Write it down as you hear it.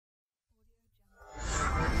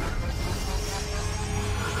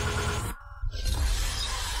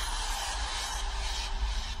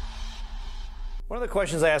One of the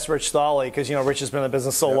questions I asked Rich Stolle, because Rich has been in the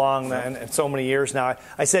business so long and so many years now.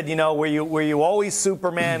 I said, were you always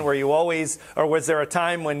Superman? Were you always, or was there a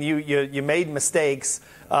time when you made mistakes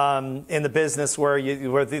in the business where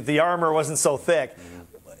the armor wasn't so thick?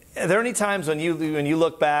 Are there any times when you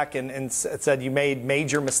look back and said you made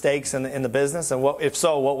major mistakes in the business, and if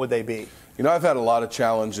so, what would they be? I've had a lot of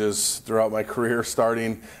challenges throughout my career,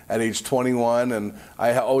 starting at age 21, and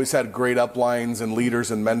I always had great uplines and leaders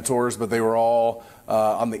and mentors, but they were all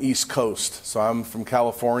on the East Coast. So I'm from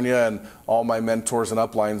California, and all my mentors and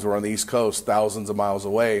uplines were on the East Coast, thousands of miles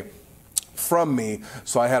away from me.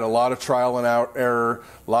 So I had a lot of trial and error,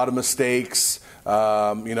 a lot of mistakes,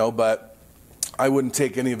 but I wouldn't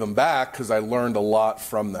take any of them back because I learned a lot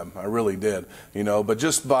from them. I really did, but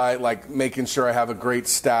just by making sure I have a great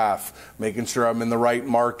staff, making sure I'm in the right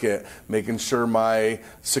market, making sure my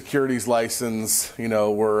securities license,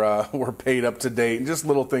 were paid up to date, and just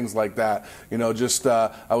little things like that.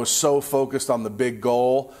 I was so focused on the big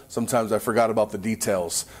goal, sometimes I forgot about the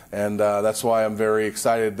details. And that's why I'm very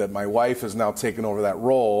excited that my wife has now taken over that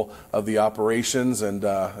role of the operations, and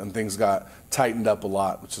things got tightened up a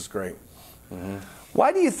lot, which is great. Mm-hmm.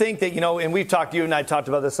 Why do you think that, and we've talked, you and I talked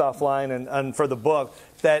about this offline and for the book,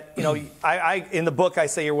 that, I in the book I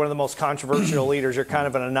say you're one of the most controversial leaders, you're kind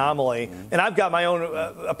of an anomaly, and I've got my own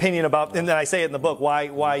opinion about, and then I say it in the book,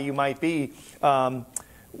 why you might be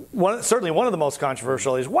certainly one of the most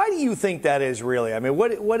controversial leaders. Why do you think that is really? I mean,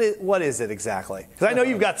 what is it exactly? Because I know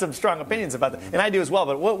you've got some strong opinions about that, and I do as well,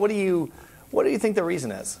 but what do you think the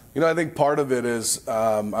reason is? I think part of it is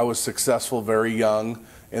I was successful very young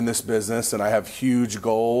in this business, and I have huge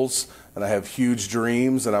goals and I have huge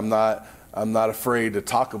dreams, and I'm not afraid to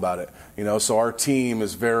talk about it. So our team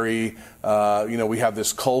is very, we have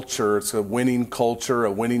this culture. It's a winning culture,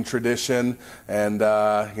 a winning tradition, and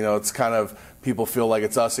it's kind of, people feel like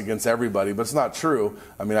it's us against everybody, but it's not true.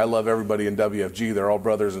 I mean, I love everybody in WFG. They're all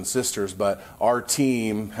brothers and sisters, but our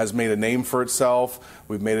team has made a name for itself.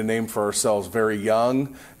 We've made a name for ourselves very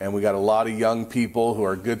young, and we got a lot of young people who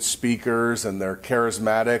are good speakers, and they're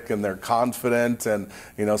charismatic, and they're confident, and,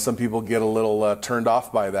 some people get a little turned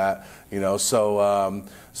off by that,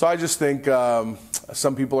 So I just think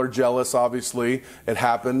some people are jealous, obviously. It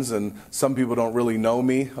happens, and some people don't really know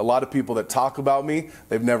me. A lot of people that talk about me,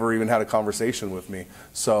 they've never even had a conversation with me.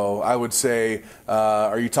 So I would say,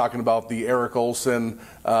 are you talking about the Eric Olson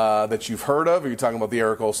that you've heard of, or are you talking about the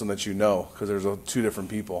Eric Olson that you know? Because there's two different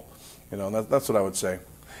people. That's what I would say.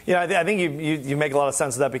 I think you make a lot of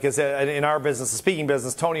sense of that, because in our business, the speaking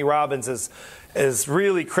business, Tony Robbins is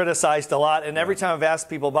really criticized a lot. And every time I've asked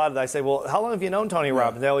people about it, I say, well, how long have you known Tony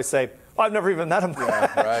Robbins? They always say, well, I've never even met him.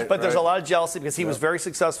 Yeah, but there's a lot of jealousy because he was very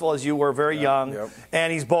successful as you were, very young.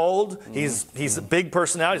 And he's bold. He's a big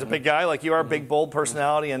personality. He's a big guy like you are, big, bold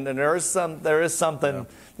personality. And there is something,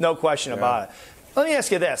 no question about it. Let me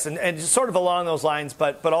ask you this, and sort of along those lines,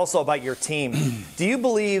 but also about your team. Do you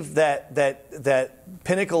believe that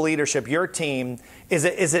Pinnacle Leadership, your team, is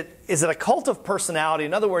it a cult of personality?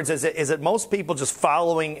 In other words, is it most people just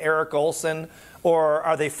following Eric Olson, or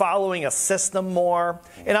are they following a system more?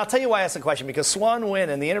 And I'll tell you why I asked the question, because Swan Wynn,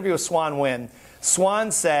 in the interview with Swan Wynn,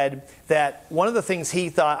 Swan said that one of the things he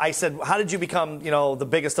thought, I said, how did you become, the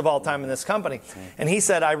biggest of all time in this company? And he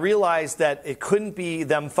said, I realized that it couldn't be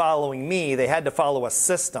them following me. They had to follow a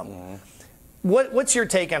system. What's your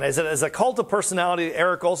take on it? Is it a cult of personality,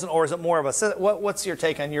 Eric Olson, or is it more of a system? What's your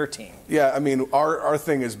take on your team? Yeah, I mean, our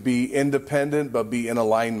thing is be independent, but be in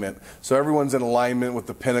alignment. So everyone's in alignment with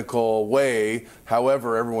the Pinnacle way.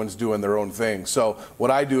 However, everyone's doing their own thing. So what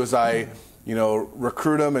I do is I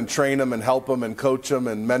recruit them and train them and help them and coach them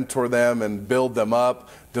and mentor them and build them up,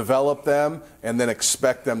 develop them, and then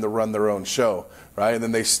expect them to run their own show, right? And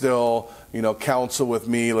then they still, counsel with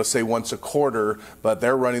me, let's say once a quarter, but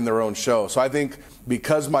they're running their own show. So I think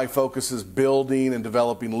because my focus is building and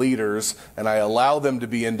developing leaders, and I allow them to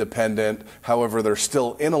be independent, however, they're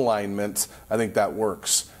still in alignment, I think that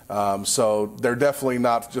works. So they're definitely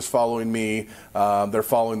not just following me. They're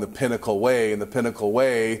following the Pinnacle way, and the Pinnacle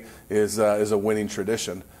way is a winning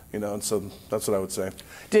tradition. And so that's what I would say.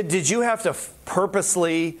 Did you have to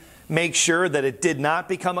purposely make sure that it did not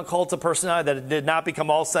become a cult of personality, that it did not become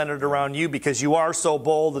all centered around you, because you are so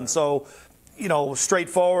bold and so,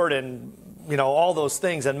 straightforward and all those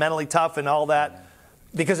things, and mentally tough and all that?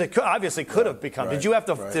 Because it obviously could have become. Did you have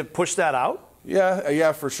to push that out?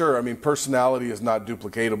 Yeah, for sure. I mean, personality is not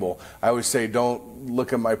duplicatable. I always say, don't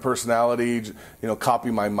look at my personality,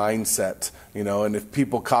 copy my mindset, and if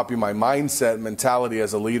people copy my mindset and mentality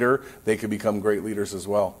as a leader, they could become great leaders as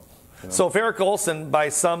well. So if Eric Olson, by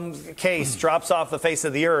some case, drops off the face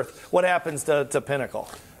of the earth, what happens to Pinnacle?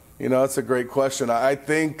 You know, it's a great question. I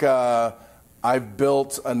think I've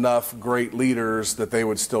built enough great leaders that they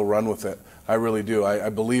would still run with it. I really do. I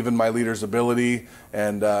believe in my leaders' ability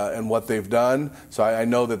and what they've done, so I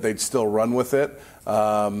know that they'd still run with it.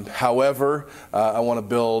 However, I want to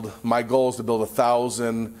build. My goal is to build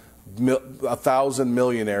 1,000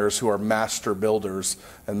 millionaires who are master builders,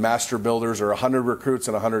 and master builders are 100 recruits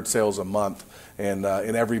and 100 sales a month, and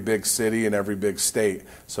in every big city and every big state.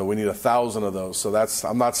 So we need 1,000 of those. So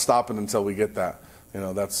I'm not stopping until we get that. You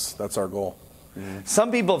know, that's our goal. Mm-hmm.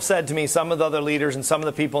 Some people have said to me, some of the other leaders and some of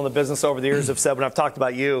the people in the business over the years have said, when I've talked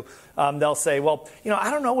about you, they'll say, well, you know, I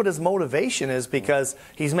don't know what his motivation is because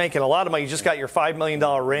he's making a lot of money. You just got your $5 million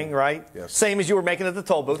ring, right? Yes. Same as you were making at the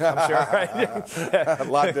toll booth, I'm sure, right? A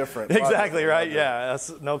lot different. Exactly, right? Yeah,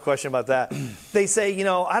 that's no question about that. They say, you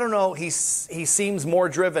know, I don't know, he seems more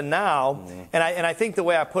driven now, and I think the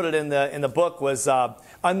way I put it in the book was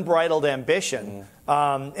unbridled ambition, in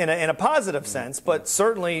a positive sense, but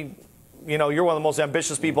certainly, you know, you're one of the most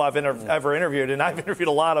ambitious people I've ever interviewed, and I've interviewed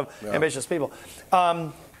a lot of ambitious people.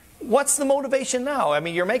 What's the motivation now? I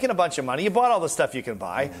mean, you're making a bunch of money. You bought all the stuff you can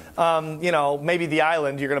buy. You know, maybe the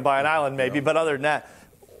island, you're going to buy an island maybe, but other than that,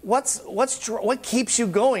 what keeps you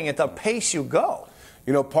going at the pace you go?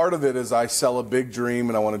 You know, part of it is I sell a big dream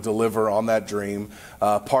and I want to deliver on that dream.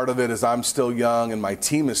 Part of it is I'm still young and my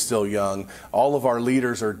team is still young. All of our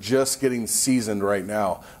leaders are just getting seasoned right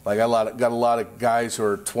now. Like I got a lot of guys who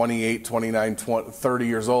are 28, 29, 30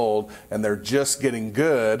 years old, and they're just getting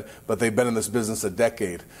good, but they've been in this business a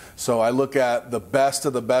decade. So I look at the best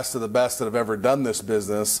of the best of the best that have ever done this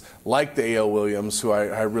business, like the A.L. Williams, who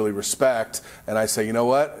I really respect, and I say, you know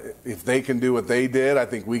what? If they can do what they did, I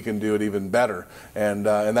think we can do it even better. And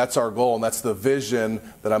that's our goal, and that's the vision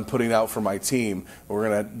that I'm putting out for my team.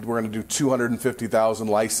 We're gonna do 250,000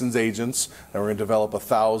 licensed agents, and we're gonna develop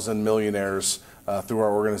 1,000 millionaires through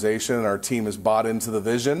our organization. And our team has bought into the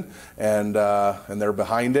vision, and they're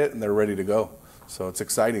behind it, and they're ready to go. So it's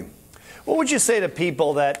exciting. What would you say to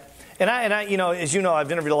people that? And I, you know, as you know,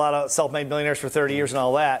 I've interviewed a lot of self-made millionaires for 30 years and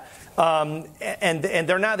all that, and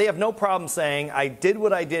they have no problem saying, I did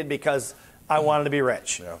what I did because I wanted to be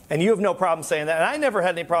rich. Yeah. And you have no problem saying that. And I never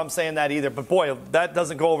had any problem saying that either. But boy, that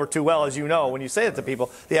doesn't go over too well, as you know. When you say it to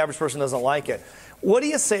people, the average person doesn't like it. What do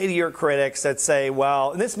you say to your critics that say,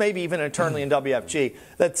 well, and this may be even internally in WFG,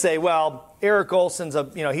 that say, well, Eric Olson's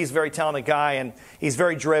he's a very talented guy and he's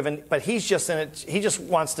very driven, but he's just in it. He just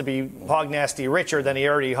wants to be hog nasty richer than he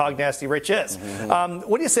already hog nasty rich is.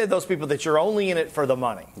 What do you say to those people that you're only in it for the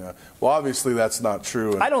money? Yeah. Well, obviously that's not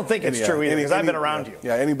true. I don't think it's true either because I've been around you.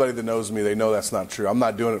 Yeah, anybody that knows me, they know that's not true. I'm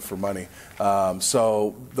not doing it for money.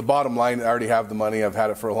 So the bottom line, I already have the money. I've had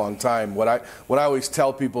it for a long time. What I always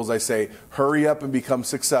tell people is I say, hurry up and become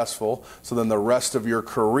successful, so then the rest of your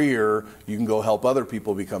career you can go help other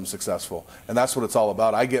people become successful. And that's what it's all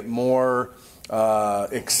about. I get more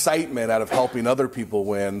excitement out of helping other people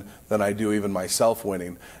win than I do even myself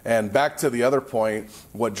winning. And back to the other point,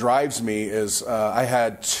 what drives me is I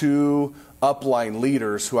had two upline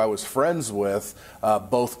leaders who I was friends with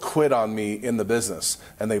both quit on me in the business.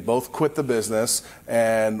 And they both quit the business.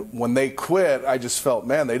 And when they quit, I just felt,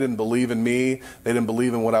 man, they didn't believe in me. They didn't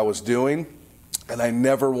believe in what I was doing. And I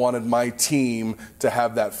never wanted my team to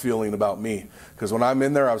have that feeling about me. Because when I'm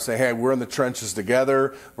in there, I would say, hey, we're in the trenches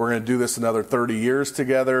together. We're going to do this another 30 years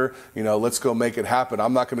together. You know, let's go make it happen.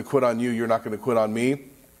 I'm not going to quit on you. You're not going to quit on me.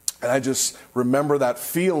 And I just remember that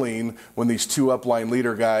feeling when these two upline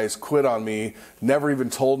leader guys quit on me, never even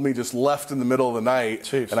told me, just left in the middle of the night.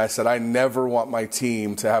 Jeez. And I said, I never want my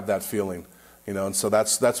team to have that feeling. You know, and so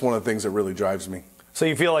that's one of the things that really drives me. So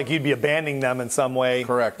you feel like you'd be abandoning them in some way.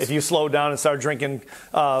 Correct. If you slowed down and started drinking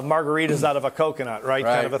margaritas out of a coconut, right?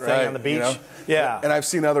 Kind of a thing on the beach. You know? Yeah. And I've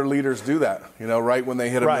seen other leaders do that. You know, right when they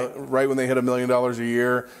hit $1 million a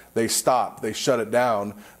year, they stop, they shut it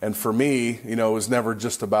down. And for me, you know, it was never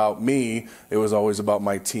just about me. It was always about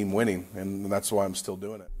my team winning, and that's why I'm still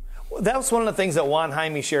doing it. That was one of the things that Juan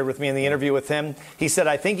Jaime shared with me in the interview with him. He said,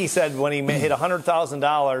 I think he said when he hit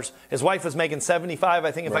 $100,000, his wife was making 75,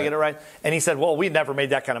 I think, if I get it right. And he said, well, we never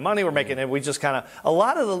made that kind of money. We're making it. We just kind of, a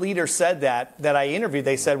lot of the leaders said that I interviewed.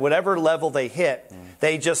 They said whatever level they hit,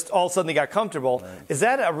 they just all of a sudden they got comfortable. Right. Is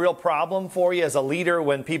that a real problem for you as a leader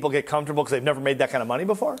when people get comfortable because they've never made that kind of money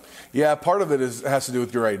before? Yeah, part of it has to do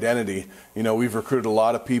with your identity. You know, we've recruited a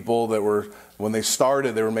lot of people that were, when they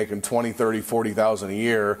started, they were making 20, 30, 40,000 a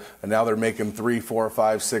year, and now they're making 3, 4,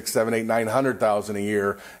 5, 6, 7, 8, 900,000 a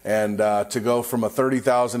year. And to go from a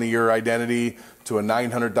 30,000 a year identity to a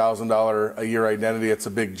 $900,000 a year identity, it's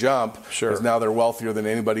a big jump. Sure. Because now they're wealthier than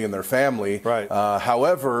anybody in their family. Right.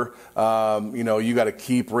 However, you know, you got to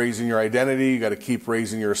keep raising your identity. You got to keep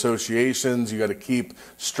raising your associations. You got to keep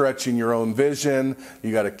stretching your own vision.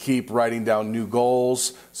 You got to keep writing down new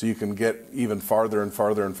goals so you can get even farther and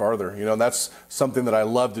farther and farther. You know, and that's something that I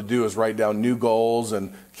love to do, is write down new goals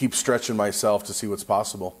and keep stretching myself to see what's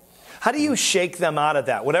possible. How do you shake them out of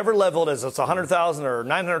that? Whatever level it is, it's 100,000 or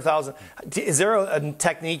 900,000. Is there a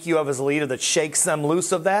technique you have as a leader that shakes them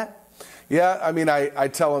loose of that? Yeah, I mean, I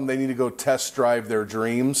tell them they need to go test drive their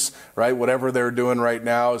dreams, right? Whatever they're doing right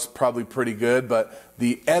now is probably pretty good, but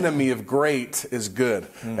the enemy of great is good.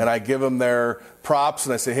 And I give them their props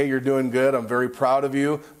and I say, hey, you're doing good. I'm very proud of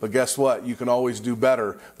you. But guess what? You can always do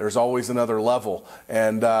better. There's always another level.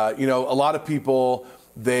 And, you know, a lot of people,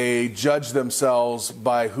 they judge themselves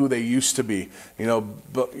by who they used to be. You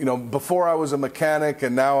know, before I was a mechanic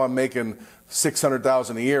and now I'm making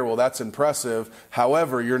 $600,000 a year. Well, that's impressive.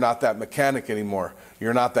 However, you're not that mechanic anymore.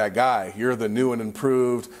 You're not that guy. You're the new and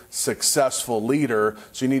improved, successful leader.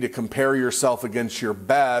 So you need to compare yourself against your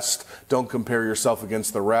best. Don't compare yourself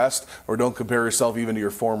against the rest, or don't compare yourself even to your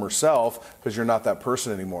former self, because you're not that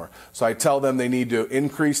person anymore. So I tell them they need to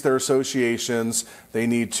increase their associations. They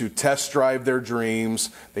need to test drive their dreams.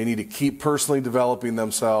 They need to keep personally developing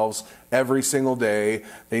themselves every single day.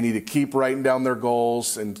 They need to keep writing down their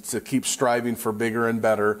goals and to keep striving for bigger and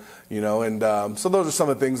better, you know. And so those are some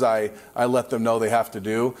of the things I let them know they have to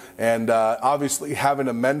do. And obviously having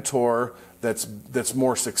a mentor that's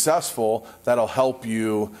more successful, that'll help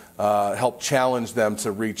you help challenge them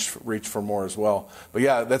to reach for more as well. But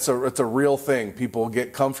yeah, it's a real thing. People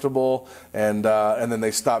get comfortable and then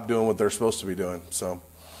they stop doing what they're supposed to be doing. So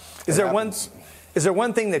is there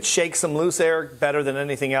one thing that shakes them loose, Eric, better than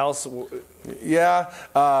anything else? Yeah,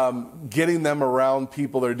 getting them around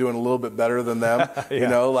people that are doing a little bit better than them. Yeah. You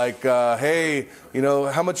know, like, hey, you know,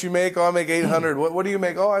 how much you make? Oh, I make 800. What do you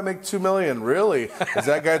make? Oh, I make 2 million. Really? Is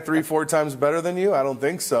that guy 3-4 times better than you? I don't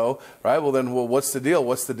think so. Right? Well, then, what's the deal?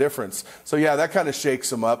 What's the difference? So yeah, that kind of shakes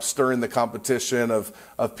them up, stirring the competition of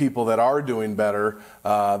people that are doing better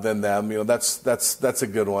than them. You know, that's a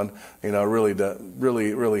good one. You know,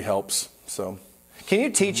 really helps. So. Can you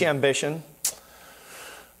teach ambition?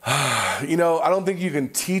 You know, I don't think you can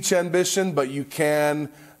teach ambition, but you can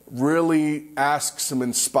really ask some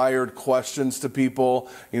inspired questions to people,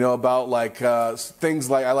 you know, about like things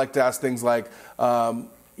like, I like to ask things like,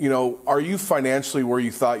 you know, are you financially where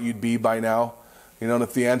you thought you'd be by now? You know, and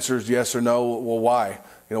if the answer is yes or no, well, why?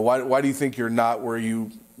 You know, why do you think you're not where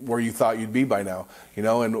you thought you'd be by now? You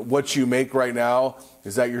know, and what you make right now,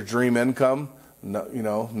 is that your dream income? No, you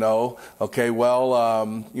know, no. Okay,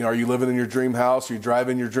 well, you know, are you living in your dream house? Are you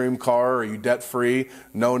driving your dream car? Are you debt free?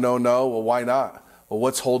 No. Well, why not? Well,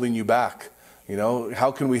 what's holding you back? You know,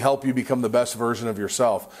 how can we help you become the best version of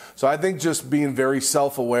yourself? So I think just being very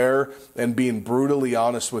self-aware and being brutally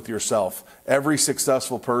honest with yourself. Every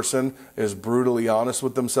successful person is brutally honest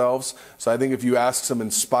with themselves. So I think if you ask some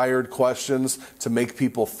inspired questions to make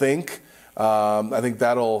people think, I think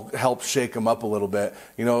that'll help shake them up a little bit.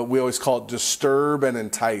 You know, we always call it disturb and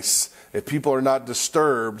entice. If people are not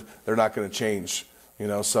disturbed, they're not going to change. You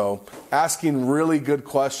know, so asking really good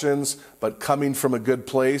questions, but coming from a good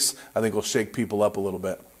place, I think will shake people up a little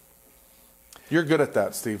bit. You're good at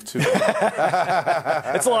that, Steve, too.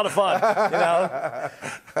 It's a lot of fun, you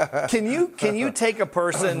know. Can you take a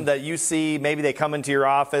person that you see, maybe they come into your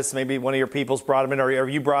office, maybe one of your people's brought them in, or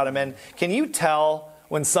you brought them in. Can you tell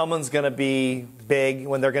when someone's going to be big,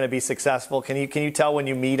 when they're going to be successful? Can you tell when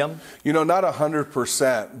you meet them? You know, not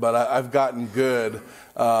 100%, but I've gotten good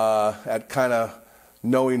at kind of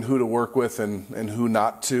knowing who to work with and who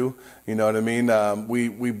not to. You know what I mean?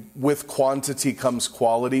 We with quantity comes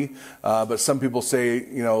quality, but some people say,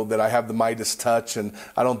 you know, that I have the Midas touch, and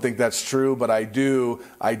I don't think that's true, but I do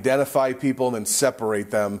identify people and then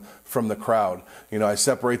separate them from the crowd. You know, I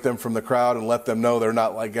separate them from the crowd and let them know they're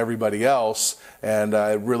not like everybody else, and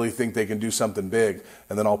I really think they can do something big.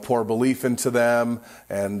 And then I'll pour belief into them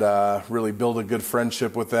and really build a good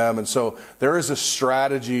friendship with them. And so there is a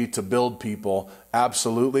strategy to build people,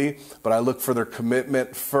 absolutely, but I look for their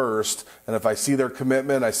commitment first. And if I see their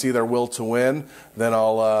commitment, I see their will to win, then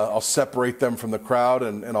I'll separate them from the crowd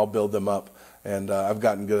and I'll build them up. And I've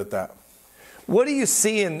gotten good at that. What do you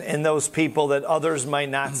see in those people that others might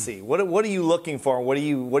not see? What are you looking for? What do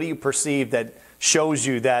you perceive that shows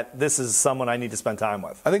you that this is someone I need to spend time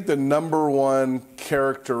with? I think the number one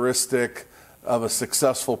characteristic of a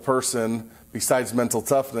successful person, besides mental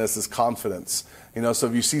toughness, is confidence. So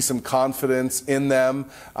if you see some confidence in them,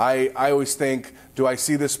 I always think, do I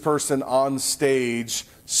see this person on stage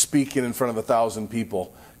speaking in front of 1,000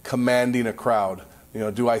 people, commanding a crowd?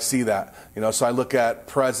 Do I see that? So I look at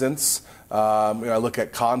presence, I look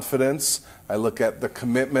at confidence, I look at the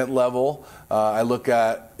commitment level, I look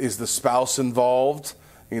at, is the spouse involved?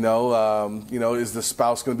 Is the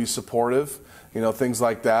spouse going to be supportive? Things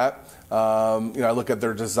like that. I look at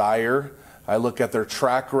their desire. I look at their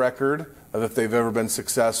track record of if they've ever been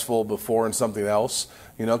successful before in something else.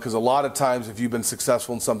 Because a lot of times if you've been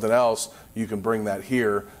successful in something else, you can bring that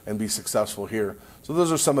here and be successful here. So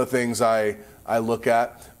those are some of the things I look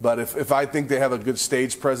at. But if I think they have a good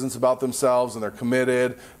stage presence about themselves and they're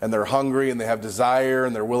committed and they're hungry and they have desire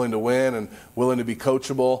and they're willing to win and willing to be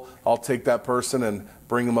coachable, I'll take that person and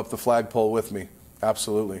bring them up the flagpole with me.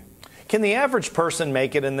 Absolutely. Can the average person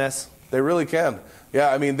make it in this? They really can. Yeah,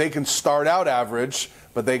 I mean, they can start out average,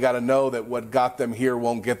 but they got to know that what got them here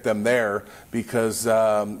won't get them there because,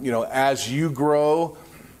 as you grow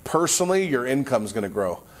personally, your income's going to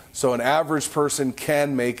grow. So an average person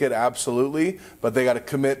can make it, absolutely, but they got to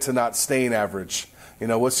commit to not staying average.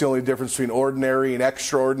 What's the only difference between ordinary and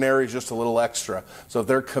extraordinary? Is just a little extra. So if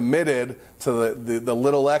they're committed to the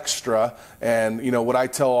little extra, and what I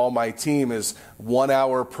tell all my team is 1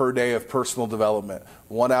 hour per day of personal development,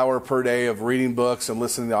 1 hour per day of reading books and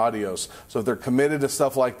listening to audios. So if they're committed to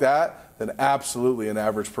stuff like that, then absolutely an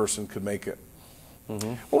average person could make it.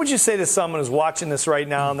 Mm-hmm. What would you say to someone who's watching this right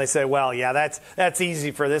now and they say, well, yeah, that's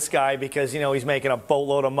easy for this guy because, he's making a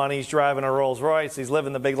boatload of money, he's driving a Rolls Royce, he's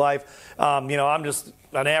living the big life. I'm just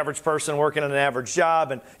an average person working an average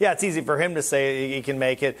job. And, yeah, it's easy for him to say he can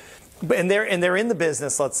make it. And they're in the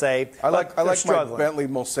business, let's say. I like my Bentley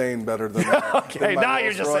Mulsanne better than that. Okay, now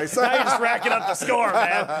you're just racking up the score,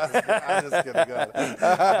 man. I'm just kidding. Go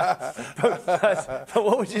ahead. But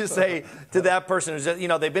what would you say to that person who's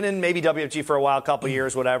they've been in maybe WFG for a while, a couple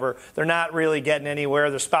years, whatever. They're not really getting anywhere.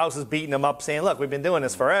 Their spouse is beating them up, saying, "Look, we've been doing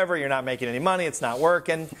this forever. You're not making any money. It's not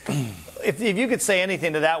working." If you could say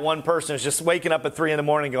anything to that one person who's just waking up at 3 a.m.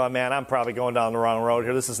 going, "Man, I'm probably going down the wrong road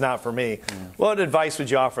here. This is not for me." What advice would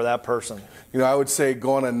you offer that person? I would say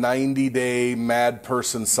go on a 90-day mad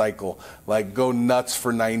person cycle. Like, go nuts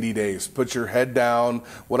for 90 days. Put your head down.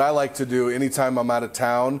 What I like to do, anytime I'm out of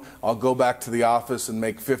town, I'll go back to the office and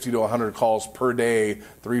make 50 to 100 calls per day,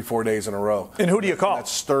 3-4 days in a row. And who do you call? That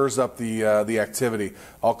stirs up the activity.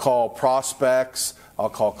 I'll call prospects. I'll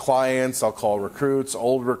call clients. I'll call recruits,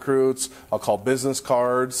 old recruits. I'll call business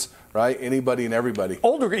cards. Right? Anybody and everybody.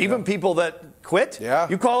 Older, even people that quit? Yeah.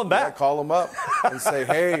 You call them back? Yeah, call them up and say,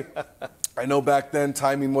 hey, I know back then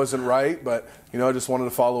timing wasn't right, but, I just wanted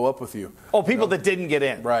to follow up with you. Oh, people that didn't get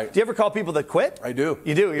in. Right. Do you ever call people that quit? I do.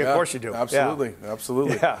 You do? Yeah. Of course you do. Absolutely. Yeah.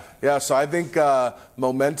 Absolutely. Yeah. Yeah, so I think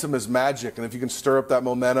momentum is magic, and if you can stir up that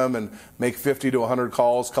momentum and make 50 to 100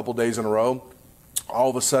 calls a couple days in a row, all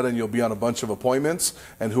of a sudden you'll be on a bunch of appointments,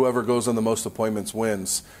 and whoever goes on the most appointments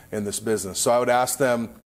wins in this business. So I would ask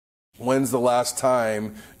them, when's the last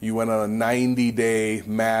time you went on a 90-day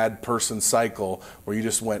mad person cycle where you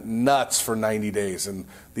just went nuts for 90 days? And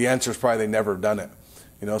the answer is probably they never have done it.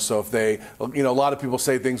 So if they, a lot of people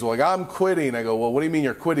say things like, I'm quitting. I go, well, what do you mean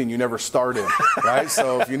you're quitting? You never started, right?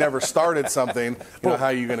 So if you never started something, how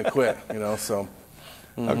are you going to quit? So.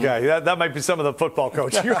 Mm-hmm. Okay, that might be some of the football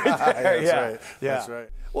coaching right there. That's right. Yeah. That's right.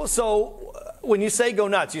 Well, so when you say go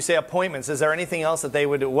nuts, you say appointments. Is there anything else that they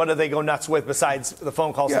would do? What do they go nuts with besides the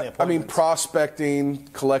phone calls and the appointments? I mean, prospecting,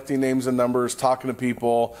 collecting names and numbers, talking to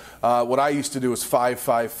people. What I used to do was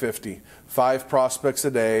 5-5-50. 5 prospects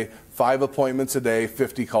a day, 5 appointments a day,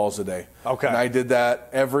 50 calls a day. Okay. And I did that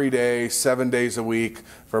every day, 7 days a week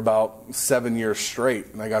for about 7 years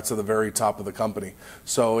straight, and I got to the very top of the company.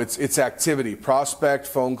 So it's activity, prospect,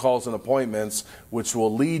 phone calls, and appointments, which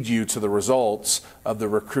will lead you to the results of the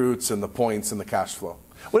recruits and the points and the cash flow.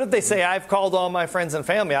 What if they say, I've called all my friends and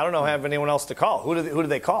family, I don't have anyone else to call? Who do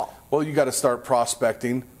they call? Well, you got to start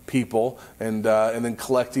prospecting people and then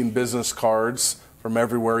collecting business cards from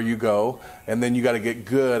everywhere you go, and then you got to get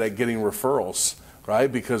good at getting referrals,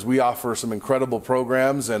 right? Because we offer some incredible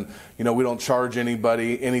programs, and we don't charge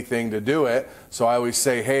anybody anything to do it. So I always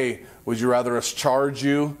say, hey, would you rather us charge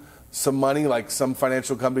you some money like some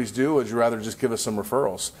financial companies do, or would you rather just give us some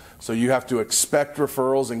referrals? So you have to expect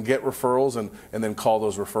referrals and get referrals and then call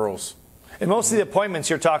those referrals. And most of the appointments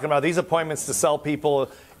you're talking about, these appointments to sell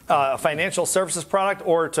people a financial services product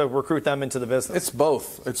or to recruit them into the business? It's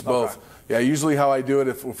both. It's both. Okay. Yeah, usually how I do it,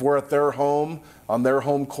 if we're at their home, on their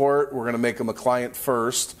home court, we're going to make them a client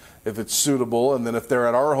first if it's suitable. And then if they're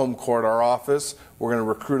at our home court, our office, we're going to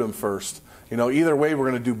recruit them first. Either way, we're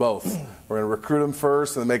going to do both. We're going to recruit them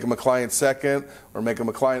first and then make them a client second, or make them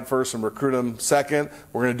a client first and recruit them second.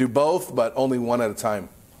 We're going to do both, but only one at a time.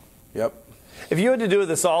 Yep. If you had to do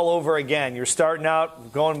this all over again, you're starting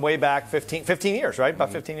out, going way back 15 years, right?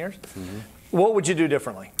 About 15 years? What would you do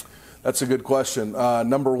differently? That's a good question.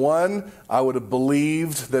 Number one, I would have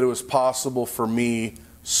believed that it was possible for me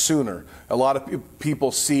sooner. A lot of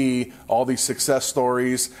people see all these success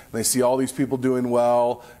stories, and they see all these people doing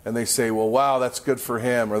well, and they say, well, wow, that's good for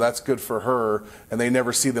him, or that's good for her, and they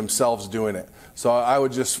never see themselves doing it. So I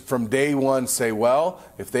would just, from day one, say, well,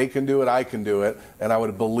 if they can do it, I can do it, and I would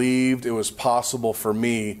have believed it was possible for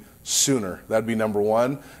me sooner. That'd be number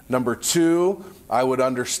one. Number two, I would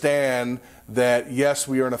understand that, yes,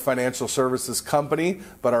 we are in a financial services company,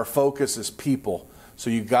 but our focus is people. So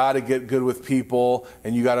you got to get good with people,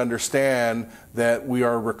 and you got to understand that we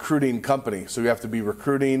are a recruiting company. So you have to be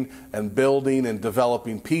recruiting and building and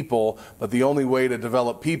developing people, but the only way to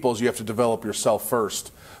develop people is you have to develop yourself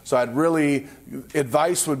first. So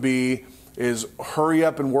advice would be is hurry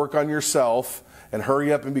up and work on yourself, and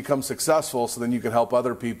hurry up and become successful, so then you can help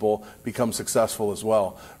other people become successful as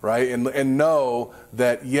well, right? And know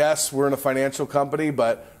that, yes, we're in a financial company,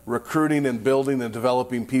 but recruiting and building and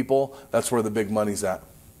developing people, that's where the big money's at.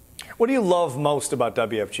 What do you love most about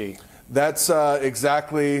WFG? That's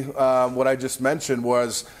exactly what I just mentioned,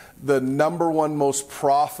 was the number one most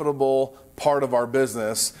profitable part of our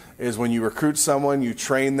business is when you recruit someone, you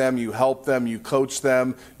train them, you help them, you coach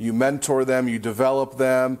them, you mentor them, you develop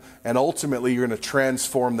them, and ultimately you're going to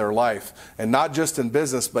transform their life. And not just in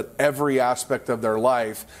business, but every aspect of their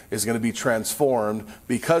life is going to be transformed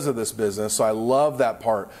because of this business. So I love that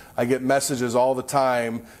part. I get messages all the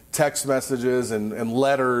time, text messages and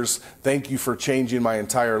letters, thank you for changing my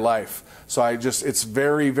entire life. So it's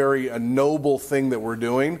very, very a noble thing that we're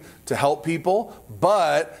doing to help people,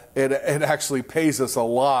 but it actually pays us a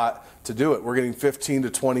lot to do it. We're getting 15 to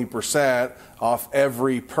 20% off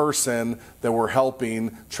every person that we're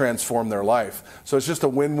helping transform their life. So it's just a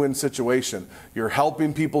win-win situation. You're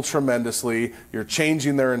helping people tremendously, you're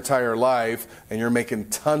changing their entire life, and you're making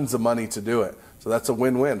tons of money to do it. So that's a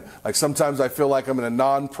win-win. Like sometimes I feel like I'm in a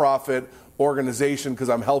nonprofit organization because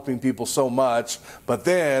I'm helping people so much, but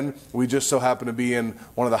then we just so happen to be in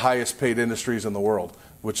one of the highest paid industries in the world,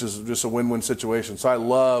 which is just a win-win situation. So I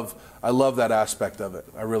love that aspect of it.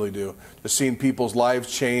 I really do. Just seeing people's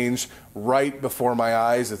lives change right before my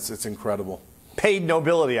eyes, it's incredible. Paid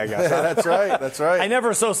nobility, I guess. That's right. That's right. I never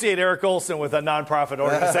associate Eric Olson with a nonprofit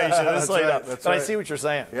organization. That's right. But I see what you're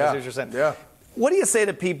saying. Yeah. I see what you're saying. Yeah. What do you say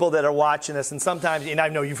to people that are watching this, and sometimes, and I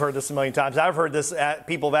know you've heard this a million times, I've heard this,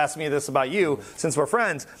 people have asked me this about you since we're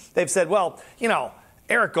friends. They've said, well,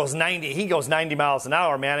 Eric goes 90, he goes 90 miles an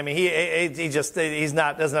hour, man. I mean,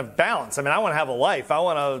 doesn't have balance. I mean, I want to have a life. I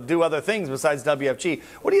want to do other things besides WFG.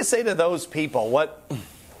 What do you say to those people?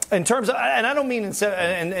 In terms of, and I don't mean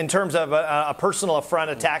in terms of a personal affront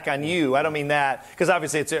attack on you. I don't mean that, because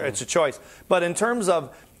obviously it's a choice. But in terms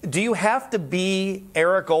of, do you have to be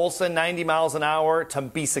Eric Olson 90 miles an hour to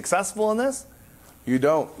be successful in this? You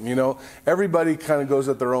don't. Everybody kind of goes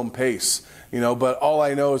at their own pace, but all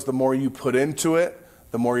I know is the more you put into it,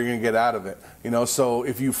 the more you're going to get out of it. So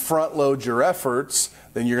if you front load your efforts,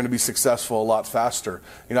 then you're going to be successful a lot faster.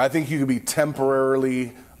 I think you could be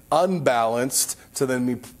temporarily unbalanced to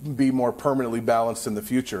then be more permanently balanced in the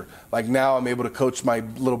future. Like now I'm able to coach my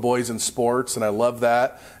little boys in sports, and I love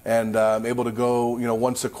that. And I'm able to go,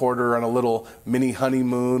 once a quarter on a little mini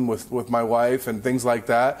honeymoon with my wife and things like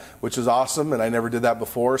that, which is awesome, and I never did that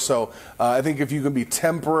before. So I think if you can be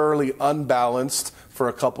temporarily unbalanced for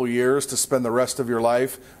a couple years to spend the rest of your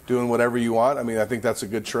life doing whatever you want, I think that's a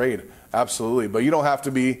good trade. Absolutely. But you don't have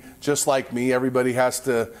to be just like me. Everybody has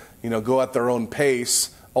to, go at their own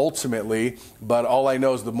pace ultimately, but all I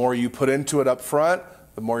know is the more you put into it up front,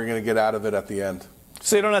 the more you're going to get out of it at the end.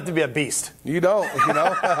 So you don't have to be a beast. You don't,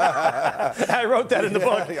 I wrote that in the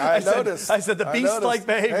book. I noticed. I said the beast-like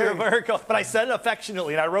behavior of Eric, but I said it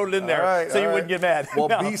affectionately, and I wrote it in there so you wouldn't get mad. Well,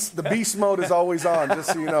 the beast mode is always on,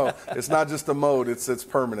 just so you know. It's not just a mode, it's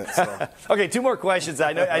permanent. So. Okay, 2 more questions.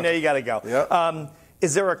 I know you got to go. Yep.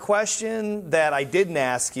 Is there a question that I didn't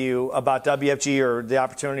ask you about WFG or the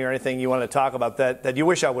opportunity or anything you want to talk about that you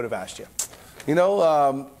wish I would have asked you?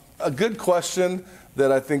 A good question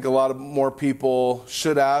that I think a lot of more people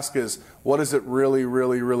should ask is, what does it really,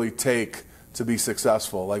 really, really take to be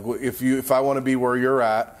successful? Like if I want to be where you're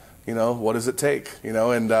at, what does it take?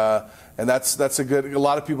 And that's a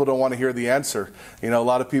lot of people don't want to hear the answer. A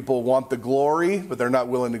lot of people want the glory, but they're not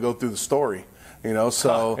willing to go through the story.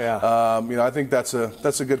 I think that's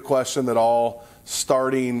a good question that all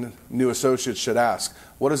starting new associates should ask.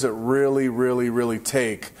 what does it really, really, really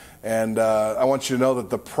take? And I want you to know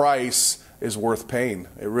that the price is worth paying.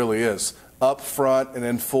 It really is. Up front and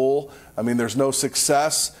in full. I mean, there's no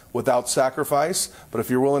success without sacrifice, but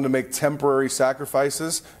if you're willing to make temporary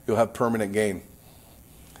sacrifices, you'll have permanent gain.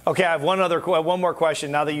 Okay, I have one more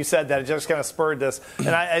question. Now that you said that, it just kind of spurred this.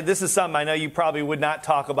 And this is something I know you probably would not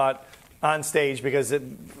talk about on stage because of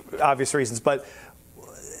obvious reasons, but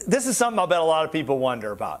this is something I'll bet a lot of people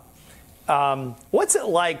wonder about. What's it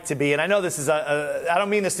like to be, and I know this is I don't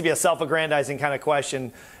mean this to be a self-aggrandizing kind of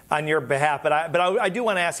question on your behalf, but I do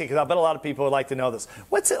want to ask you because I bet a lot of people would like to know this.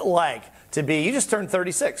 What's it like to be, you just turned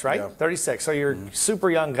 36, right? Yeah. 36, so you're a super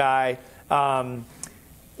young guy.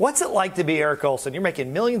 What's it like to be Eric Olson? You're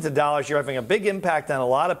making millions of dollars. You're having a big impact on a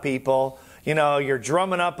lot of people. You know, you're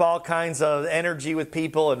drumming up all kinds of energy with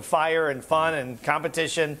people and fire and fun and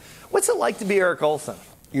competition. What's it like to be Eric Olson?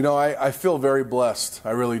 You know, I feel very blessed.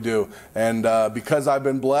 I really do. And because I've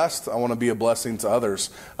been blessed, I want to be a blessing to others.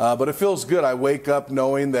 But it feels good. I wake up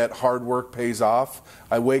knowing that hard work pays off.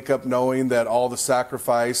 I wake up knowing that all the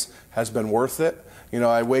sacrifice has been worth it. You know,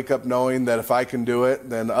 I wake up knowing that if I can do it,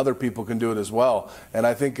 then other people can do it as well. And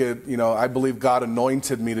I think I believe God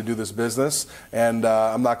anointed me to do this business, and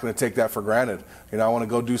I'm not going to take that for granted. You know, I want to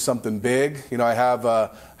go do something big. You know, I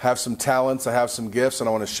have some talents, I have some gifts, and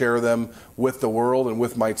I want to share them with the world and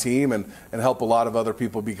with my team and help a lot of other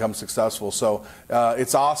people become successful. So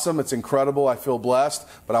it's awesome, it's incredible, I feel blessed,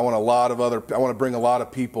 but I want to bring a lot of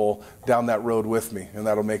people down that road with me, and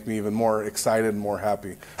that'll make me even more excited and more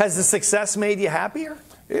happy. Has the success made you happier?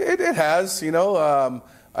 It has, you know.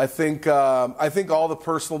 I think all the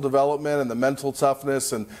personal development and the mental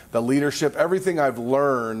toughness and the leadership, everything I've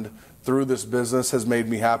learned through this business has made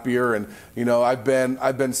me happier. And you know, I've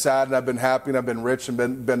been sad and I've been happy and I've been rich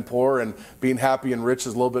and been poor, and being happy and rich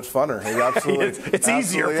is a little bit funner. Absolutely, it's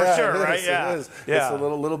easier for sure, right? Yeah, it is. Yeah. It's a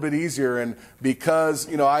little bit easier, and because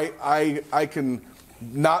you know, I can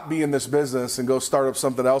not be in this business and go start up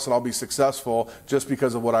something else and I'll be successful just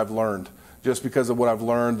because of what I've learned. Just because of what I've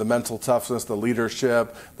learned, the mental toughness, the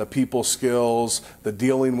leadership, the people skills, the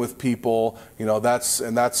dealing with people, you know,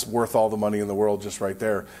 that's worth all the money in the world just right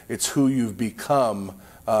there. It's who you've become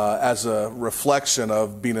as a reflection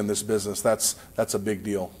of being in this business. That's a big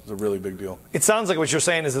deal. It's a really big deal. It sounds like what you're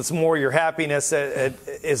saying is it's more your happiness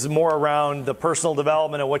is more around the personal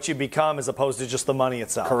development and what you become as opposed to just the money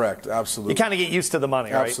itself. Correct. Absolutely. You kind of get used to the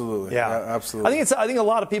money, right? Absolutely. Yeah. Absolutely. I think a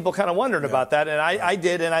lot of people kind of wondered about that, and I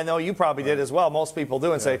did, and I know you probably did as well. Most people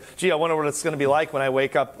do, and say, gee, I wonder what it's going to be like when I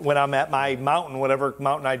wake up, when I'm at my mountain, whatever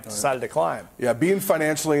mountain I decided to climb. Yeah, being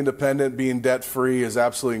financially independent, being debt-free is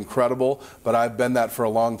absolutely incredible, but I've been that for a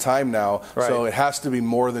long time now, so it has to be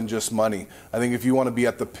more than just money. I think if you want to be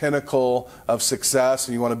at the pinnacle of success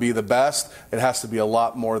and you want to be the best, it has to be a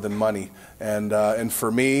lot more than money. And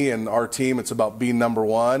for me and our team, it's about being number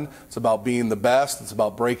one. It's about being the best. It's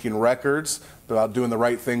about breaking records. About doing the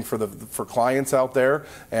right thing for clients out there,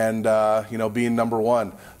 and you know, being number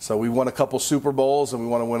one. So we won a couple Super Bowls, and we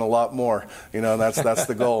want to win a lot more. You know, and that's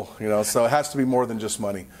the goal. You know, so it has to be more than just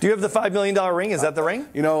money. Do you have the $5 million ring? Is that the ring?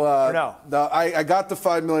 You know, no. I got the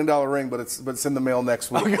 $5 million ring, but it's in the mail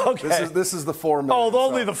next week. Okay. This is the $4 million. Oh,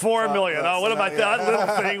 only the $4 million. Oh, what about that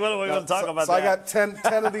little thing? What are we going to talk about? So I got 10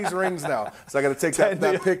 of these rings now. So I got to take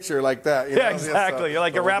that picture like that. You know? Yeah, exactly. So, you're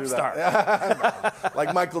like a rap star.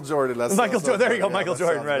 Like Michael Jordan. There you go, Michael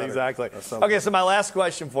Jordan. Right, exactly. Okay, so my last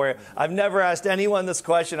question for you. I've never asked anyone this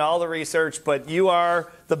question, all the research, but you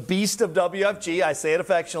are the beast of WFG. I say it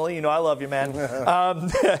affectionately. You know I love you, man.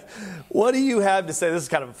 What do you have to say? This is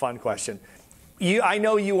kind of a fun question. I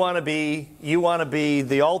know you want to be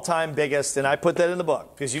the all-time biggest, and I put that in the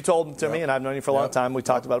book because you told it to me, and I've known you for a long time. We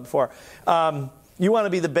talked about it before. You want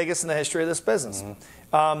to be the biggest in the history of this business.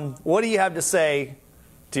 What do you have to say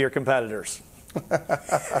to your competitors?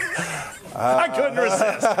 I couldn't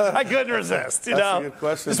resist. You know, a good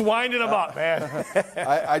question. Just winding them up, man.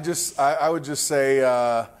 I would just say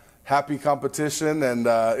happy competition, and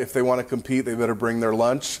if they want to compete, they better bring their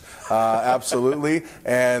lunch. Absolutely,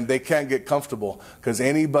 and they can't get comfortable because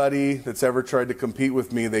anybody that's ever tried to compete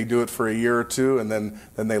with me, they do it for a year or two, and then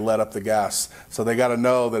they let up the gas. So they got to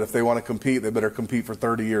know that if they want to compete, they better compete for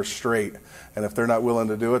 30 years straight. And if they're not willing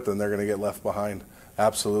to do it, then they're going to get left behind.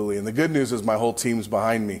 Absolutely. And the good news is my whole team's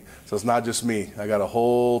behind me. So it's not just me. I got a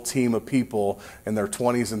whole team of people in their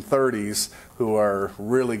 20s and 30s who are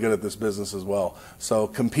really good at this business as well. So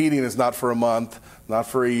competing is not for a month, not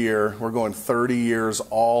for a year. We're going 30 years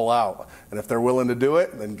all out. And if they're willing to do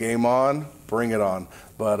it, then game on, bring it on.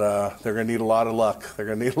 But they're going to need a lot of luck. They're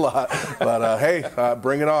going to need a lot. But hey,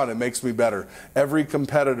 bring it on. It makes me better. Every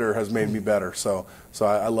competitor has made me better. So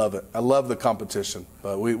I love it. I love the competition.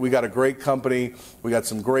 But we got a great company. We got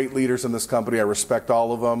some great leaders in this company. I respect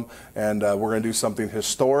all of them. And we're going to do something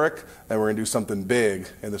historic, and we're going to do something big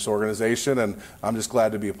in this organization. And I'm just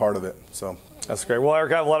glad to be a part of it. So. That's great. Well,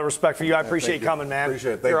 Eric, I have a lot of respect for you. I appreciate you coming, man.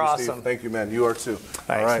 Appreciate it. Thank You're you, awesome. Steve. Thank you, man. You are too.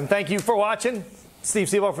 Thanks. All right. And thank you for watching. Steve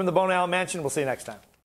Siebold from the Bone Allen Mansion. We'll see you next time.